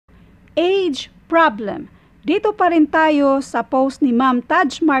age problem. Dito pa rin tayo sa post ni Ma'am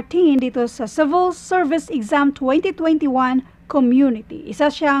Taj Martin dito sa Civil Service Exam 2021 Community.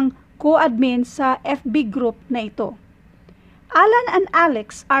 Isa siyang co-admin sa FB group na ito. Allan and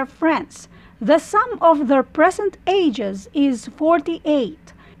Alex are friends. The sum of their present ages is 48.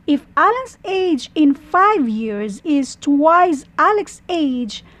 If Allan's age in 5 years is twice Alex's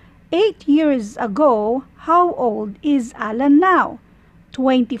age 8 years ago, how old is Allan now?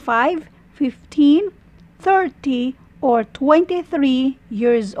 25, 15, 30, or 23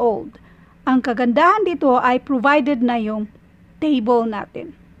 years old. Ang kagandahan dito ay provided na yung table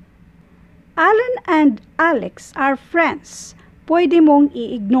natin. Allan and Alex are friends. Pwede mong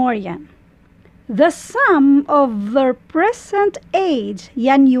i-ignore yan. The sum of their present age,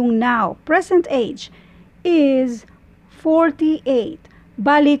 yan yung now, present age, is 48.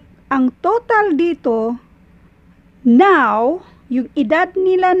 Balik, ang total dito, now, yung edad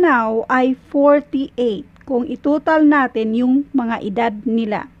nila now ay 48. Kung itotal natin yung mga edad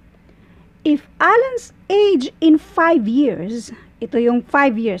nila. If Allan's age in 5 years, ito yung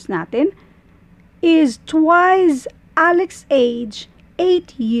 5 years natin, is twice Alex's age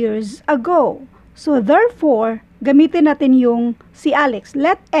 8 years ago. So therefore, gamitin natin yung si Alex.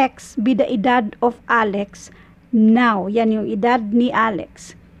 Let X be the edad of Alex now. Yan yung edad ni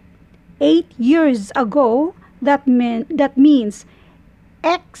Alex. 8 years ago, that means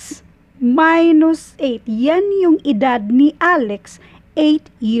X minus 8. Yan yung edad ni Alex 8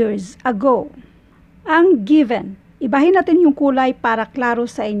 years ago. Ang given, ibahin natin yung kulay para klaro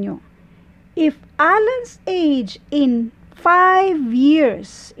sa inyo. If Allan's age in 5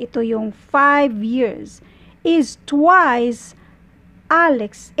 years, ito yung 5 years, is twice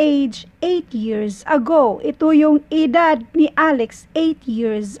Alex's age 8 years ago. Ito yung edad ni Alex 8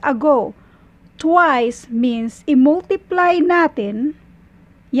 years ago. Twice means i-multiply natin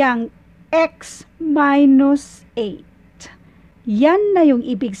yang X minus 8. Yan na yung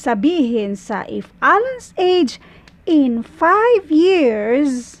ibig sabihin sa if Allan's age in 5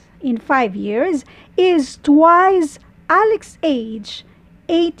 years is twice Alex's age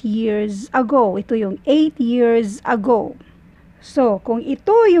 8 years ago. Ito yung 8 years ago. So, kung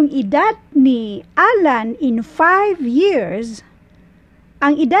ito yung edad ni Allan in 5 years,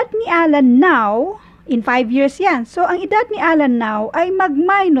 ang edad ni Allan now, in 5 years yan. So, ang edad ni Allan now ay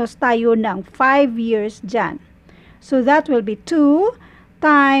mag-minus tayo ng 5 years dyan. So, that will be 2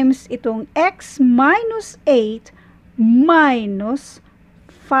 times itong X minus 8 minus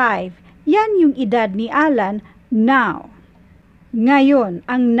 5. Yan yung edad ni Allan now. Ngayon,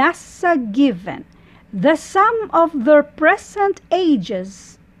 ang nasa given, the sum of their present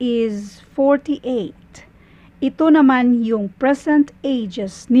ages is 48. Ito naman yung present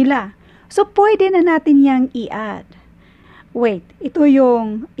ages nila. So, pwede na natin yang i-add. Wait, ito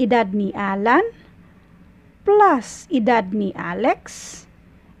yung edad ni Allan plus edad ni Alex,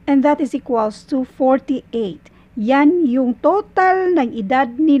 and that is equals to 48. Yan yung total ng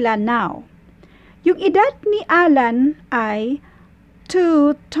edad nila now. Yung edad ni Allan ay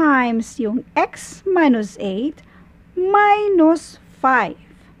 2 times yung X minus 8 minus 5.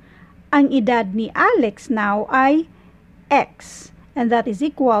 Ang edad ni Alex now ay X, and that is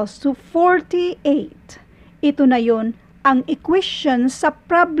equals to 48. Ito na yun ang equation sa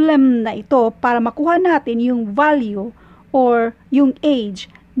problem na ito para makuha natin yung value or yung age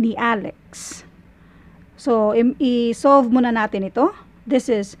ni Alex. So, i-solve muna natin ito. This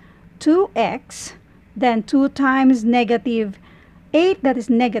is 2x, then 2 times negative 8, that is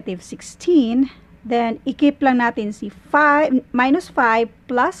negative 16. Then, i-keep lang natin si minus 5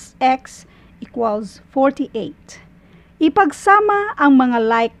 plus x equals 48. Ipagsama ang mga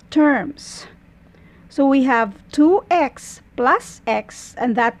like terms. So, we have 2x plus x,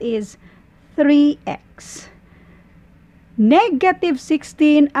 and that is 3x. Negative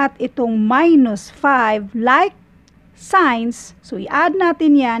 16 at itong minus 5, like signs, so i-add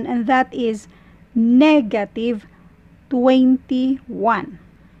natin yan, and that is negative 21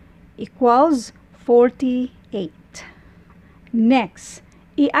 equals 48. Next,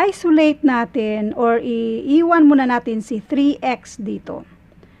 i-isolate natin or iiwan muna natin si 3x dito.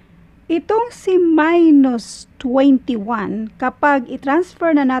 Itong si minus 21, kapag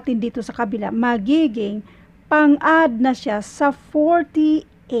i-transfer na natin dito sa kabila, magiging pang-add na siya sa 48.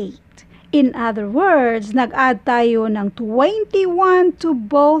 In other words, nag-add tayo ng 21 to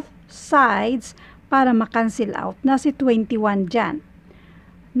both sides para ma-cancel out na si 21 dyan.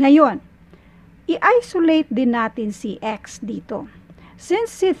 Ngayon, i-isolate din natin si x dito.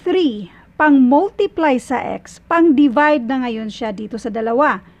 Since si 3, pang-multiply sa x, pang-divide na ngayon siya dito sa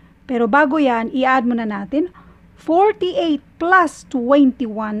dalawa. Pero bago yan, i-add muna natin 48 plus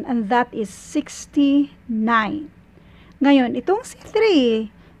 21, and that is 69. Ngayon, itong si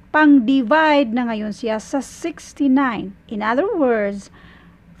 3, pang-divide na ngayon siya sa 69. In other words,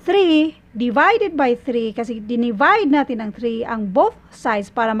 3 divided by 3, kasi dinivide natin ng 3 ang both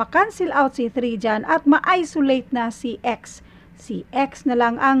sides para ma-cancel out si 3 dyan at ma-isolate na si x. Si x na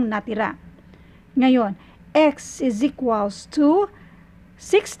lang ang natira. Ngayon, x is equals to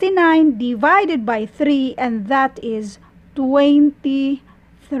 69 divided by 3, and that is 23.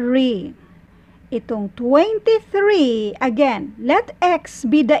 Itong 23, again, let x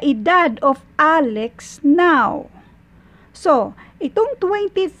be the edad of Alex now. So, itong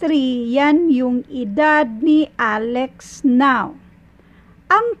 23, yan yung edad ni Alex now.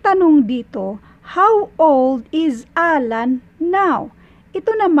 Ang tanong dito, how old is Allan now?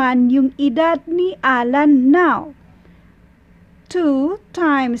 Ito naman yung edad ni Allan now. 2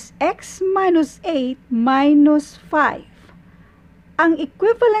 times x minus 8 minus 5. Ang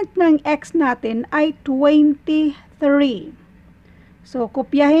equivalent ng x natin ay 23. So,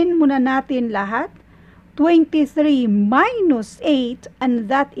 kopyahin muna natin lahat. 23 minus 8, and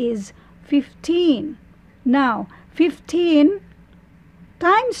that is 15. Now, 15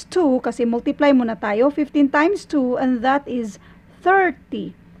 times 2, kasi multiply muna tayo, 15 times 2, and that is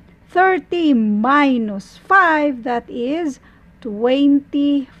 30. 30 minus 5, that is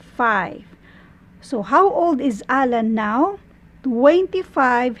 25. So, how old is Allan now?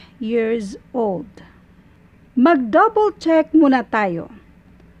 25 years old. Mag-double check muna tayo.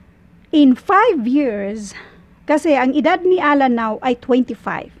 In 5 years, kasi ang edad ni Allan now ay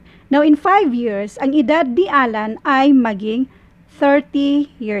 25. Now, in 5 years, ang edad ni Allan ay maging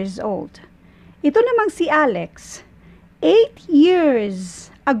 30 years old. Ito namang si Alex, 8 years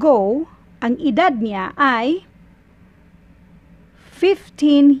ago, ang edad niya ay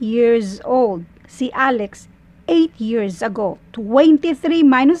 15 years old. Si Alex, 8 years ago. 23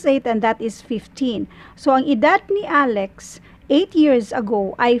 minus 8, and that is 15. So, ang edad ni Alex, 8 years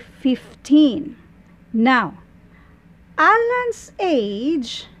ago, ay 15. Now, Allan's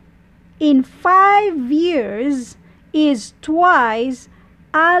age in 5 years is twice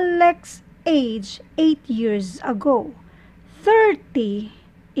Alex's age 8 years ago. 30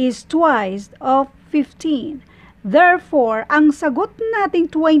 is twice of 15. Therefore, ang sagot nating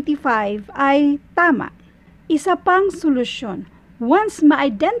 25 ay tama. Isa pang solusyon. Once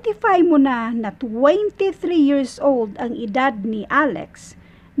ma-identify mo na 23 years old ang edad ni Alex,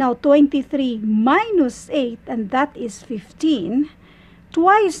 now 23 minus 8, and that is 15.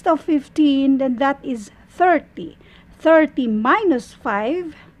 Twice of 15, then that is 30. 30 minus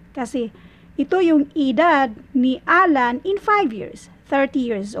 5, kasi ito yung edad ni Allan in 5 years, 30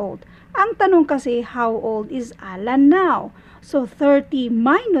 years old. Ang tanong kasi, how old is Allan now? So, 30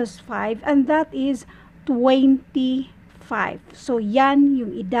 minus 5, and that is 25. So, yan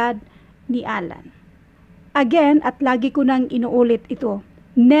yung edad ni Allan. Again, at lagi ko nang inuulit ito,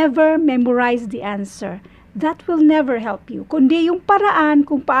 never memorize the answer. That will never help you. Kundi yung paraan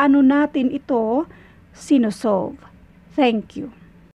kung paano natin ito sinosolve. Thank you.